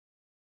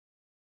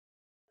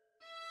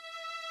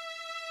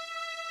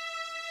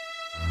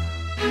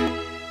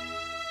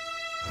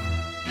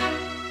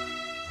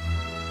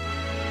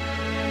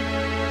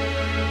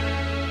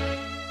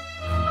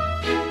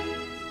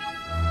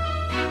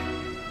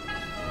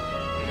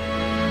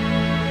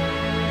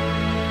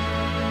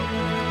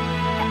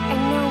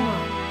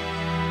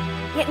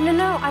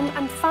No,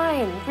 I'm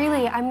fine.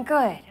 Really, I'm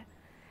good.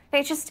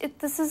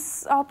 This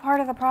is all part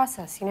of the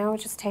process, you know? It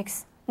just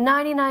takes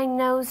 99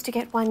 no's to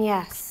get one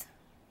yes.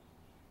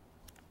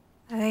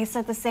 They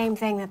said the same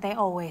thing that they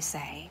always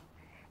say.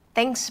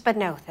 Thanks, but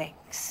no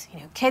thanks.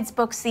 You know, kids'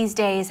 books these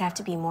days have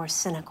to be more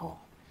cynical,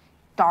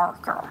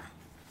 darker.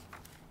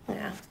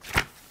 Yeah.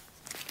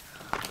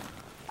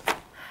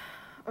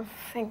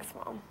 Thanks,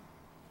 Mom.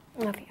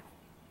 Love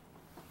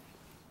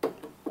you.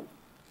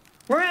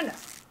 Miranda!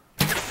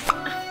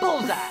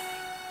 Bullseye!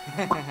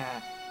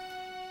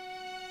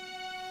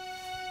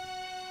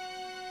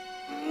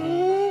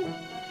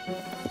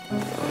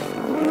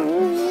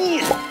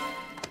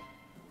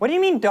 What do you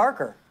mean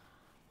darker?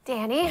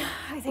 Danny,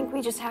 I think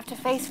we just have to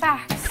face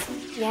facts.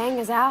 Yang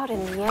is out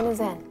and yin is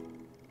in.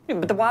 Yeah,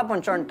 but the Wild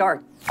Bunch aren't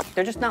dark.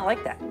 They're just not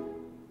like that.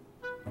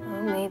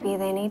 Well, maybe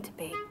they need to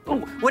be. Oh,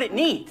 what it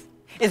needs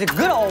is a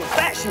good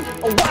old-fashioned,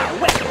 a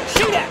Wild West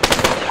shootout,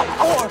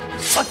 or a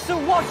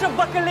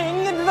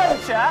swashbuckling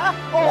adventure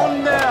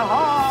on the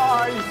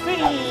high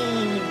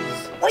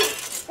seas.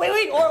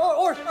 Wait,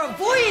 or a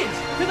voyage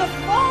to the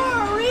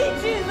far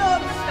reaches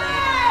of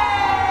space!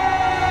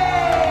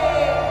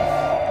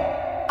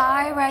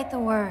 I write the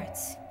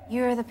words.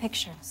 You're the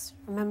pictures,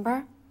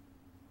 remember?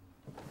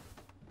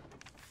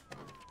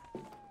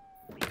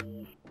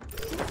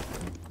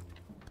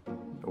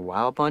 The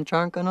Wild Bunch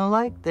aren't gonna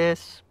like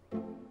this.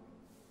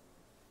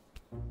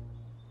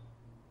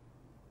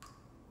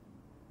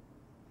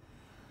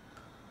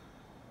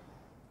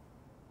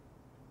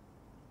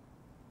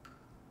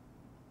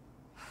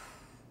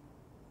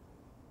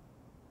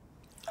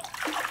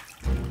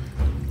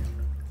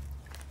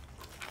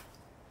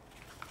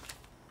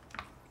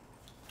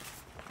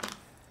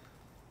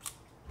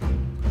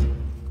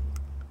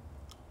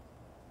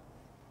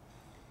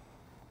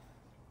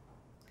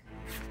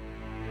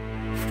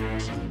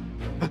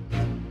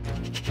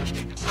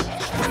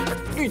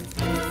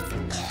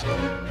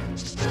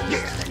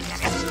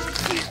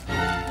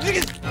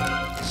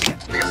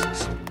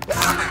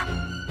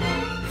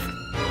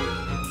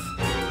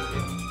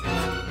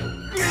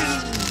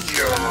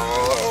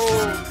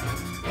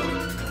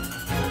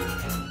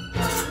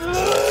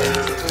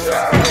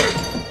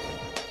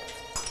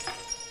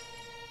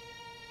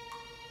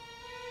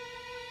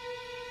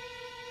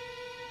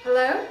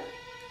 Hello?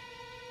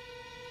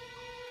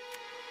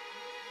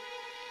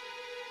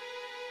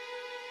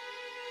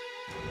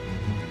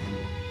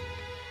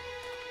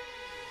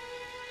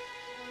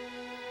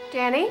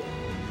 Danny?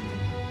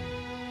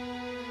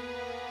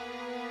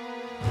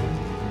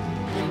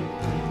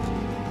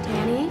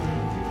 Danny,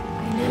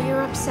 I know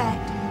you're upset,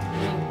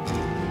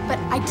 but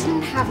I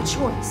didn't have a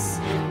choice.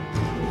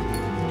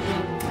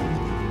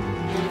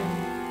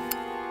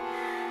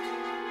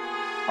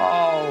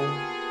 Oh,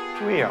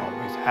 we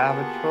always have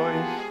a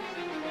choice.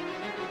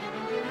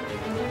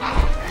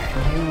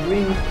 And you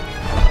reap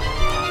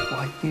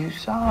what you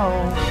sow.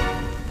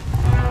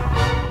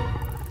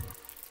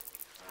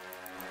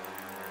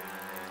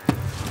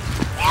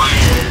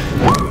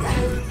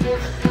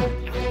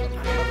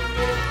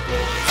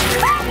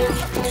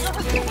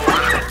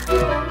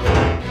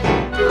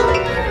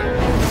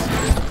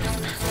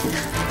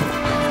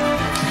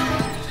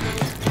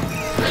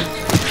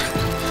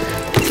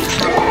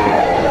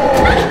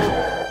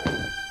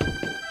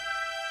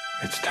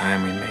 It's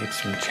time we made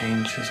some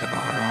changes of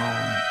our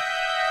own.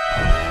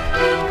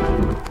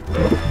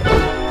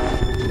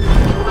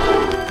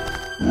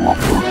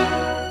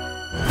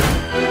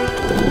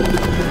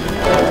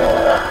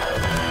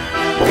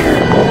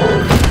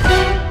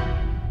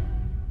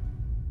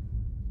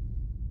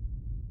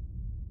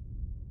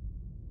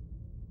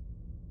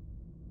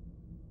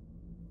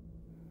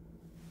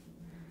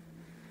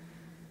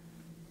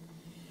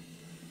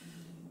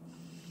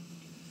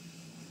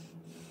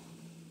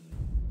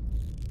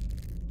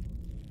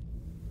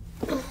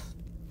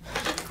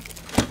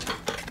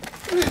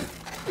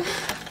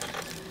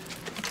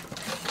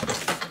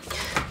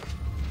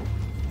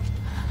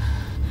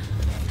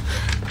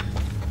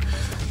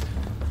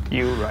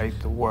 You write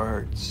the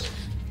words.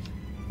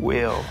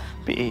 We'll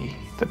be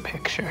the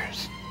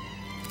pictures.